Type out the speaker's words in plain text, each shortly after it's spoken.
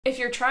If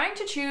you're trying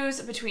to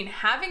choose between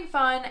having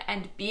fun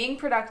and being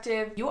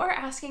productive, you are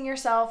asking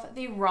yourself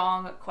the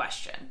wrong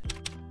question.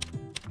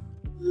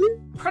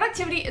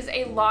 Productivity is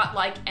a lot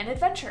like an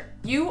adventure.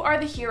 You are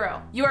the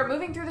hero. You are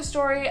moving through the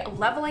story,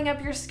 leveling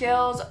up your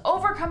skills,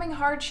 overcoming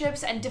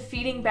hardships, and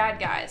defeating bad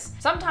guys.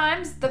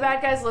 Sometimes the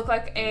bad guys look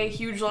like a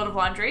huge load of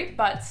laundry,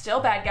 but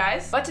still bad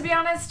guys. But to be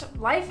honest,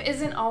 life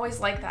isn't always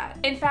like that.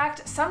 In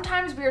fact,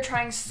 sometimes we are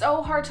trying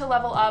so hard to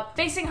level up,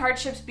 facing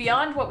hardships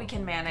beyond what we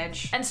can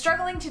manage, and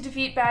struggling to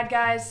defeat bad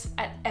guys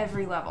at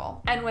every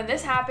level. And when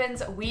this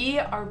happens, we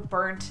are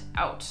burnt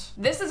out.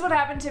 This is what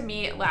happened to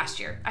me last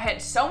year. I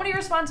had so many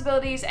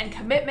responsibilities and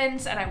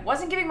commitments, and I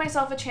wasn't giving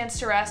myself a chance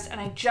to rest, and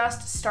I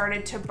just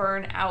started to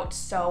burn out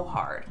so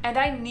hard. And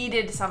I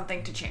needed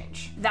something to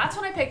change. That's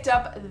when I picked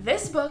up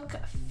this book,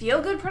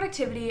 Feel Good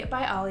Productivity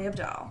by Ali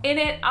Abdaal. In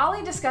it,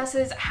 Ali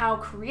discusses how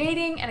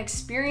creating and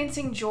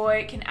experiencing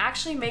joy can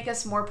actually make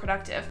us more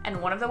productive. And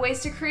one of the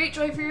ways to create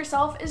joy for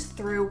yourself is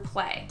through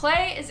play.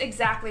 Play is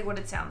exactly what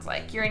it sounds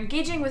like. You're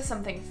engaging with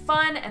something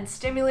fun and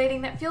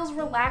stimulating that feels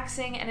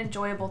relaxing and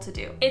enjoyable to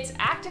do. It's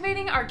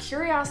activating our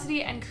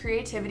curiosity and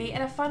creativity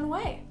in a fun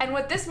way. And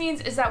what this means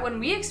is that when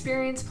we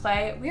experience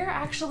play, we are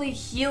actually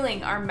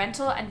healing our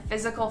mental and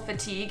physical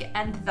fatigue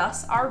and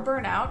thus our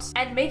burnout,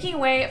 and making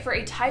way for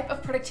a type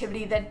of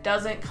productivity that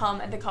doesn't come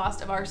at the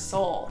cost of our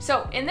soul.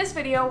 So in this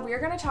video, we're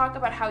going to talk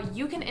about how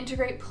you can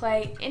integrate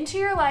play into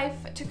your life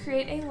to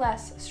create a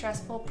less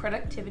stressful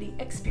productivity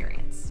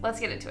experience.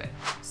 Let's get into it.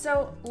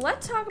 So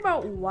let's talk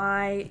about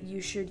why you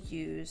should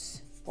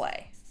use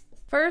play.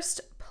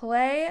 First,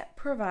 play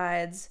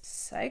provides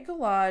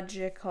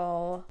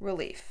psychological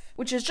relief,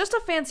 which is just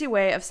a fancy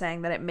way of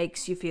saying that it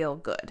makes you feel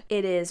good.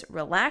 It is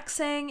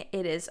relaxing,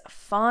 it is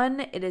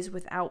fun, it is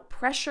without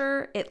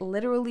pressure, it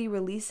literally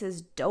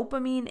releases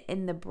dopamine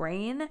in the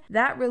brain.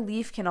 That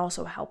relief can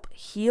also help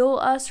heal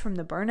us from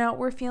the burnout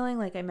we're feeling,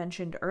 like I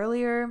mentioned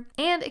earlier,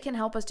 and it can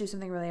help us do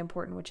something really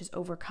important, which is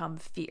overcome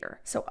fear.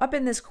 So up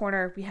in this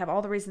corner, we have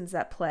all the reasons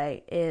that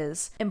play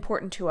is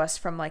important to us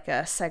from like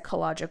a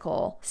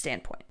psychological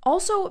standpoint.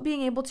 Also,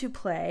 being able to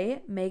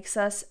play makes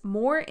us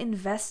more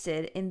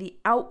invested in the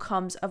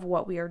outcomes of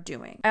what we are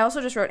doing. I also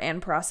just wrote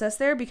and process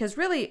there because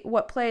really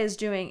what play is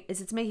doing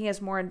is it's making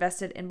us more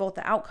invested in both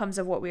the outcomes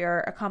of what we are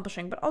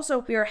accomplishing, but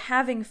also we are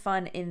having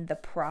fun in the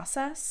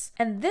process.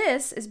 And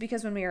this is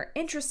because when we are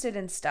interested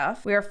in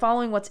stuff, we are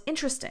following what's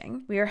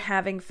interesting, we are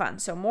having fun.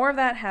 So more of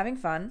that having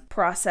fun,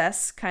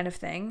 process kind of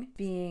thing,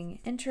 being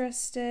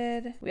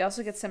interested. We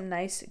also get some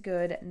nice,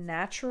 good,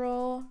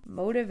 natural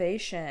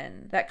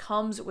motivation that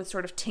comes with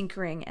sort of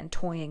tinkering and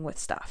toying with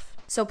stuff.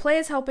 So play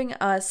is helping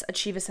us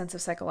achieve a sense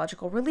of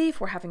psychological relief.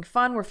 We're having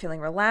fun, we're feeling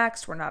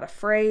relaxed, we're not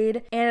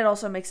afraid, and it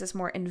also makes us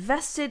more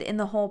invested in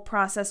the whole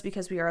process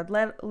because we are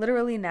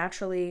literally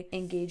naturally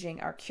engaging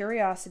our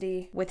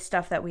curiosity with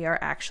stuff that we are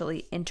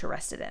actually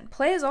interested in.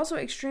 Play is also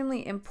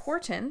extremely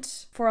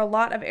important for a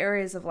lot of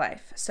areas of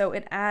life. So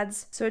it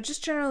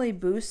just generally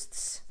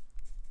boosts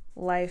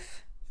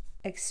life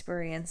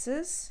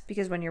experiences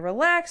because when you're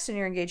relaxed and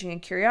you're engaging in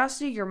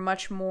curiosity, you're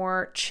much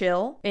more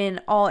chill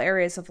in all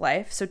areas of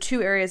life. So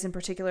two areas in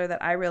particular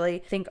that I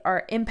really think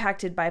are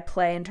impacted by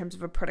play in terms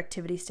of a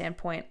productivity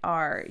standpoint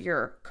are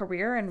your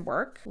career and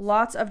work.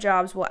 Lots of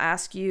jobs will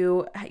ask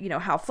you,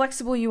 how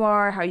flexible you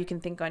are, how you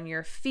can think on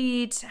your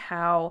feet,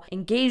 how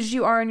engaged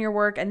you are in your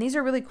work. And these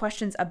are really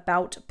questions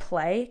about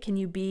play. Can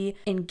you be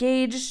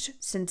engaged,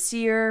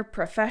 sincere,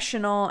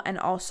 professional, and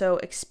also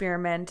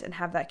experiment and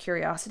have that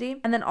curiosity?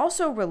 And then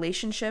also relationships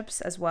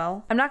as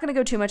well. I'm not going to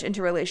go too much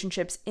into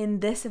relationships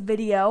in this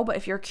video, but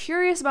if you're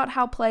curious about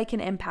how play can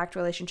impact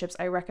relationships,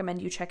 I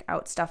recommend you check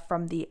out stuff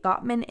from the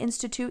Gottman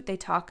Institute. They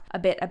talk a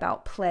bit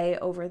about play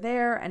over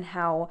there and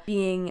how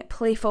being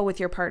playful with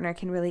your partner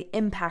can really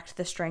impact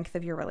the strength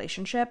of your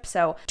relationship.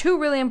 So two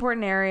really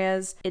important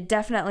areas. It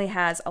definitely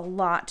has a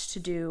lot to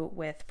do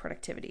with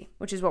productivity,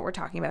 which is what we're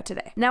talking about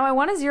today. Now I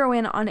want to zero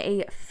in on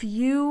a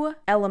few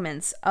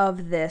elements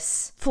of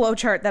this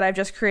flowchart that I've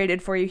just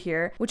created for you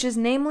here, which is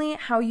namely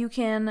how you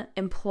can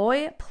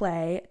employ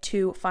play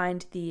to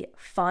find the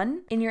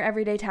fun in your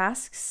everyday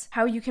tasks,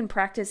 how you can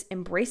practice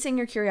embracing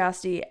your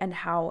curiosity, and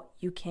how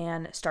you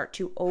can start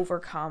to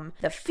overcome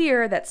the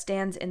fear that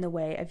stands in the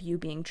way of you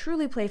being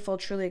truly playful,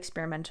 truly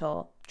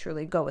experimental,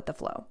 truly go with the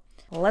flow.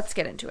 Let's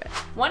get into it.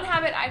 One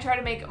habit I try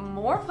to make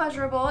more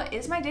pleasurable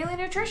is my daily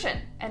nutrition,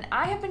 and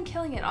I have been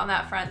killing it on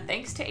that front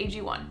thanks to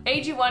AG1.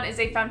 AG1 is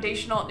a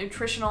foundational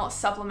nutritional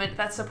supplement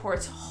that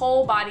supports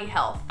whole body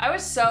health. I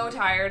was so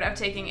tired of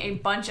taking a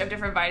bunch of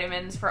different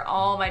vitamins for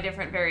all my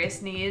different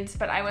various needs,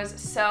 but I was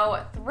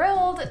so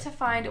thrilled to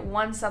find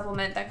one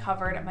supplement that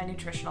covered my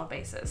nutritional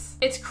basis.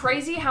 It's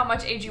crazy how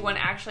much AG1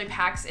 actually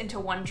packs into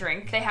one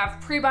drink. They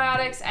have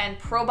prebiotics and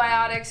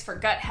probiotics for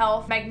gut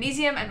health,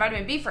 magnesium and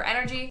vitamin B for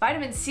energy,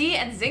 vitamin C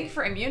and zinc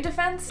for immune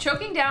defense.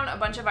 Choking down a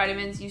bunch of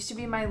vitamins used to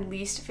be my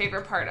least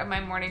favorite part of my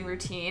morning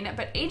routine,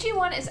 but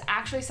AG1 is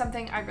actually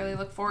something I really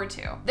look forward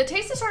to. The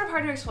taste is sort of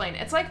hard to explain.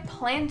 It's like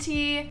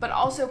planty, but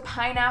also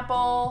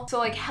pineapple, so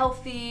like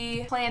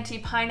healthy, planty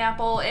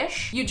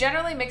pineapple-ish. You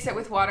generally mix it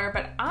with water,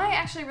 but I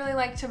actually really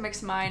like to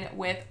mix mine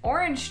with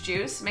orange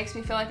juice. Makes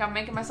me feel like I'm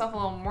making myself a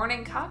little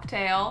morning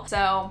cocktail,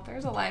 so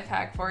there's a life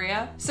hack for you.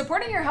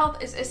 Supporting your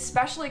health is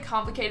especially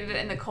complicated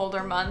in the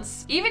colder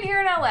months. Even here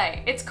in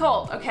LA, it's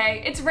cold,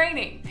 okay? It's raining.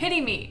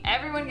 Pity me.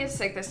 Everyone gets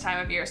sick this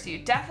time of year, so you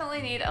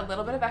definitely need a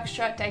little bit of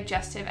extra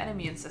digestive and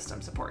immune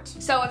system support.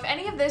 So if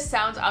any of this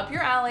sounds up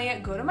your alley,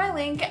 go to my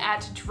link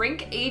at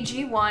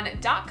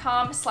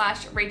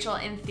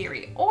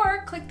drinkag1.com/RachelInTheory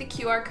or click the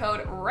QR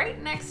code right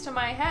next to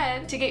my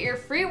head to get your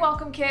free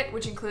welcome kit,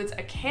 which includes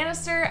a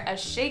canister, a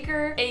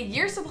shaker, a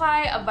year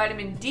supply of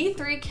vitamin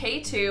D3,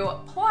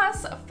 K2,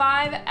 plus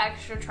 5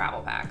 extra travel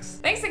packs.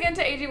 Thanks again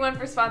to AG1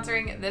 for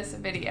sponsoring this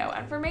video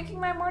and for making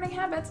my morning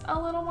habits a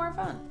little more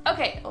fun.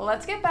 Okay,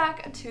 let's get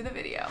back to the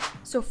video.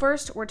 So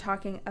first, we're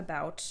talking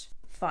about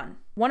fun.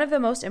 One of the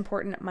most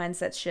important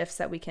mindset shifts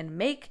that we can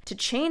make to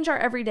change our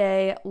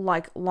everyday,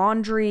 like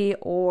laundry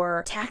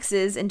or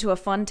taxes, into a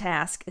fun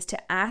task is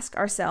to ask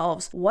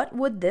ourselves, what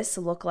would this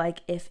look like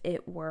if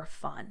it were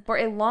fun? For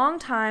a long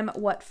time,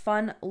 what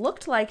fun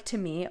looked like to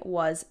me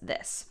was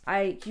this.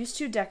 I used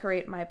to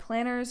decorate my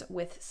planners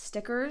with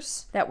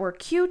stickers that were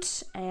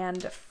cute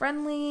and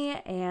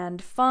friendly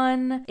and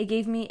fun. It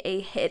gave me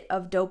a hit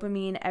of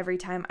dopamine every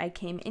time I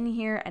came in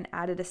here and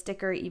added a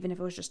sticker, even if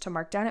it was just to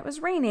mark down it was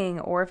raining,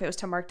 or if it was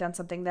to mark down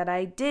something that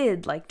I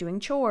did, like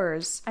doing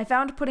chores. I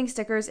found putting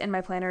stickers in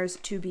my planners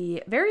to be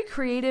a very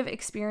creative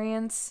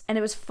experience, and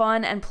it was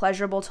fun and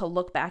pleasurable to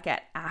look back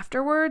at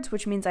afterwards,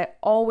 which means I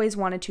always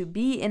wanted to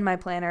be in my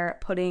planner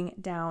putting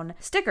down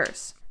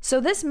stickers. So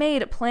this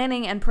made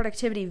planning and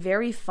productivity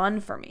very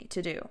fun for me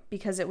to do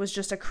because it was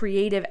just a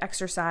creative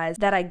exercise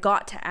that I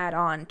got to add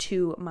on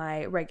to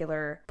my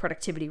regular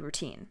productivity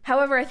routine.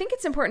 However, I think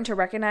it's important to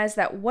recognize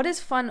that what is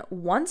fun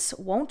once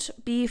won't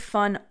be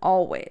fun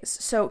always.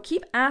 So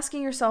keep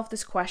asking yourself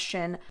this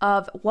question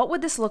of what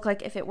would this look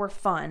like if it were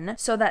fun,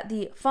 so that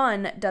the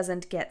fun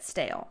doesn't get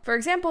stale. For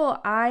example,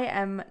 I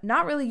am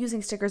not really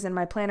using stickers in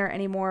my planner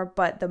anymore,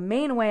 but the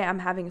main way I'm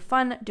having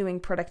fun doing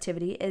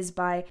productivity is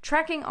by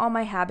tracking all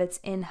my habits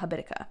in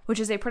Habitica, which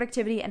is a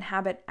productivity and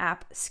habit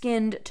app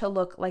skinned to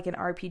look like an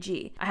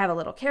RPG. I have a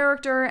little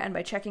character, and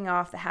by checking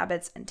off the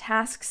habits and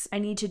tasks I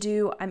need to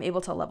do, I'm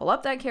able to level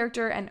up that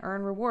character and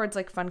earn rewards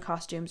like fun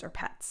costumes or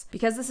pets.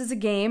 Because this is a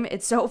game,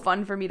 it's so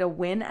fun for me to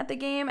win at the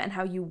game, and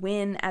how you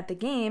win at the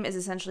game is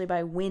essentially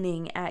by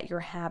winning at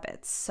your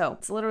habits. So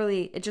it's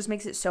literally, it just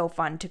makes it so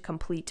fun to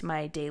complete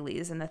my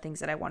dailies and the things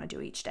that I want to do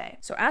each day.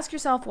 So ask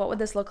yourself, what would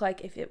this look like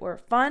if it were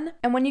fun?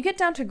 And when you get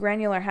down to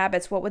granular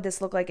habits, what would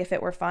this look like if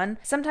it were fun?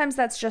 Sometimes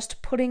that's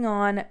just putting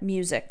on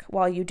music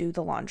while you do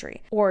the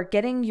laundry, or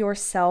getting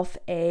yourself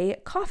a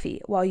coffee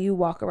while you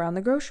walk around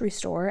the grocery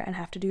store and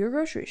have to do your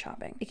grocery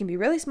shopping. It can be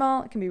really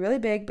small, it can be really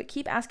big, but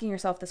keep asking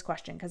yourself this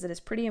question because it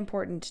is pretty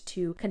important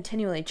to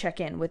continually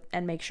check in with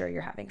and make sure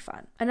you're having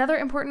fun. Another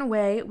important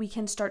way we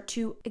can start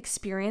to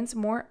experience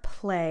more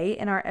play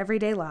in our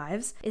everyday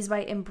lives is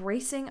by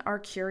embracing our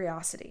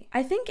curiosity.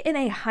 I think in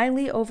a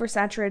highly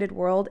oversaturated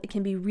world, it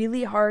can be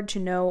really hard to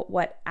know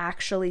what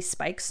actually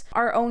spikes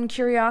our own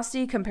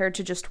curiosity compared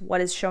to just what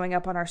is showing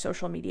up on our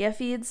social media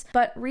feeds.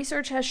 But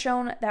research has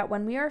shown that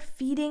when we are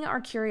feeding our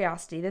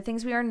curiosity, the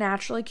things we are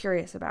naturally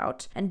curious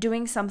about, and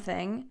doing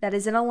something that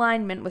is in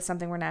alignment with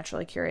something we're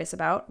naturally curious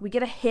about, we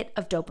get a hit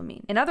of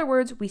dopamine. In other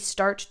words, we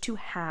start to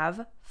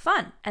have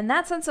fun. And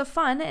that sense of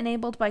fun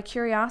enabled by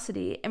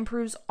curiosity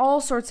improves all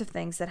sorts of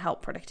things that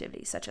help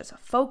productivity, such as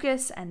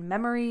focus and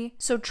memory.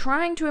 So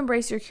trying to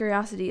embrace your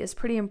curiosity is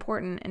pretty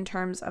important in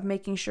terms of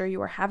making sure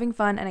you are having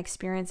fun and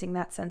experiencing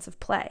that sense of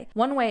play.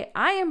 One way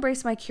I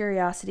embrace my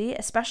curiosity,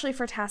 especially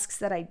for tasks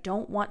that I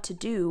don't want to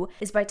do,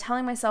 is by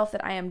telling myself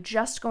that I am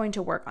just going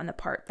to work on the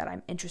part that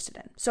I'm interested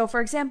in. So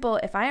for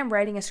example, if I am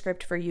writing a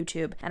script for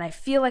YouTube and I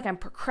feel like I'm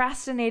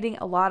procrastinating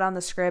a lot on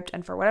the script,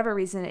 and for whatever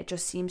reason it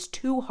just seems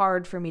too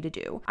hard for me to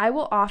do, I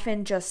will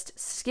often just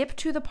skip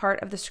to the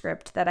part of the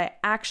script that I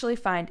actually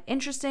find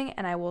interesting,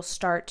 and I will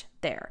start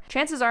there.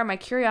 Chances are my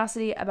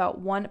curiosity about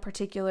one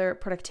particular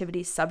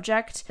productivity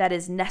subject that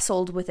is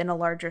nestled within a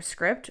larger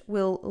script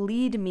will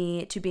lead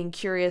me to being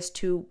curious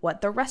to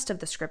what the rest of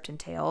the script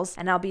entails,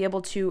 and I'll be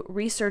able to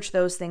research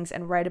those things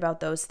and write about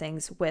those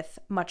things with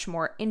much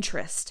more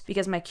interest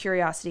because my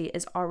curiosity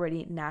is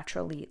already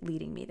naturally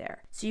leading me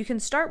there. So you can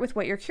start with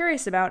what you're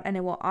curious about, and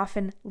it will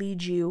often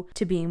lead you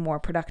to being more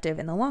productive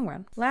in the long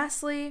run.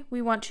 Lastly,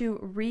 we want to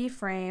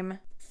reframe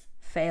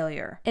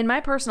failure. In my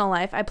personal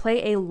life, I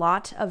play a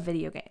lot of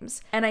video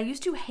games, and I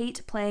used to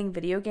hate playing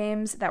video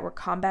games that were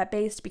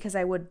combat-based because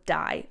I would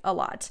die a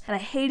lot. And I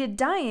hated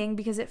dying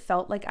because it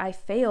felt like I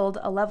failed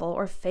a level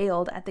or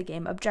failed at the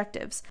game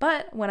objectives.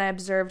 But when I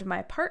observed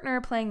my partner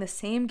playing the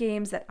same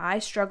games that I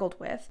struggled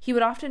with, he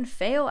would often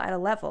fail at a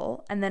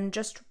level and then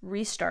just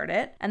restart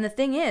it. And the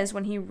thing is,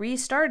 when he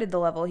restarted the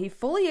level, he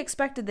fully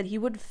expected that he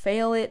would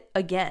fail it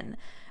again.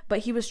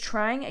 But he was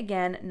trying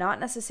again, not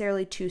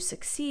necessarily to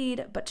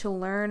succeed, but to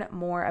learn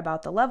more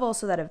about the level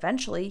so that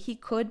eventually he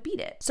could beat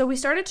it. So we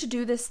started to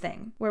do this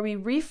thing where we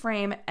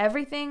reframe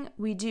everything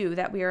we do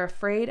that we are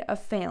afraid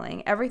of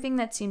failing, everything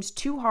that seems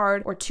too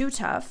hard or too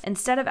tough.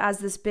 Instead of as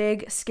this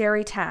big,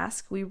 scary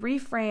task, we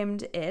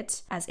reframed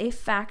it as a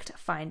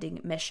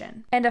fact-finding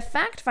mission. And a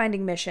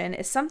fact-finding mission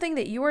is something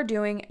that you are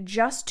doing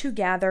just to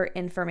gather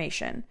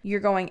information.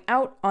 You're going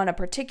out on a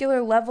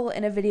particular level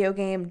in a video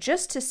game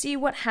just to see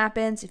what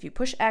happens if you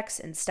push X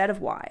instead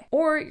of Y.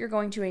 Or you're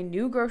going to a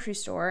new grocery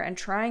store and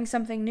trying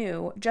something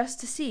new just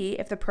to see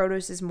if the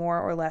produce is more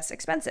or less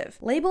expensive.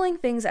 Labeling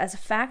things as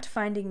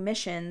fact-finding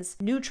missions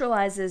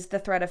neutralizes the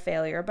threat of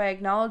failure by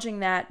acknowledging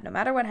that no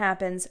matter what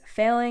happens,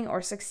 failing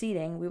or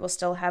succeeding, we will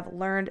still have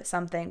learned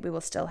something, we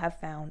will still have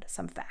found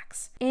some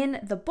facts.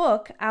 In the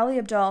book, Ali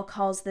Abdaal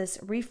calls this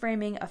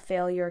reframing a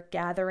failure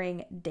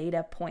gathering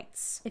data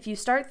points. If you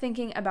start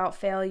thinking about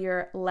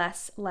failure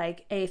less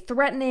like a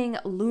threatening,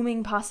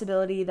 looming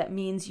possibility that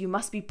means you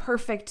must be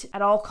perfect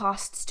at all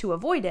costs to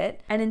avoid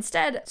it, and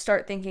instead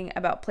start thinking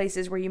about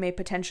places where you may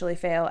potentially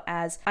fail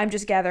as I'm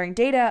just gathering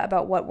data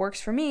about what works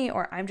for me,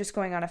 or I'm just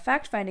going on a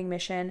fact-finding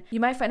mission,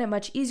 you might find it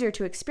much easier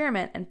to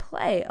experiment and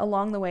play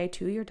along the way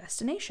to your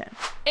destination.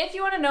 If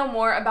you want to know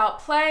more about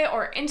play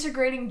or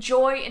integrating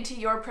joy into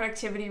your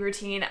productivity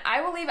routine, I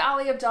will leave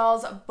Ali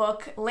Abdaal's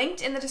book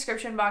linked in the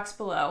description box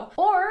below,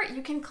 or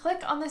you can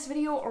click on this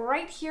video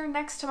right here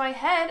next to my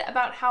head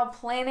about how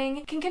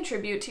planning can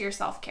contribute to your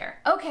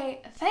self-care.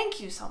 Okay, thank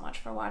you so much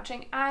for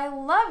watching. I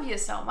love you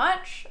so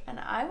much, and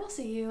I will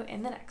see you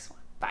in the next one.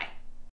 Bye.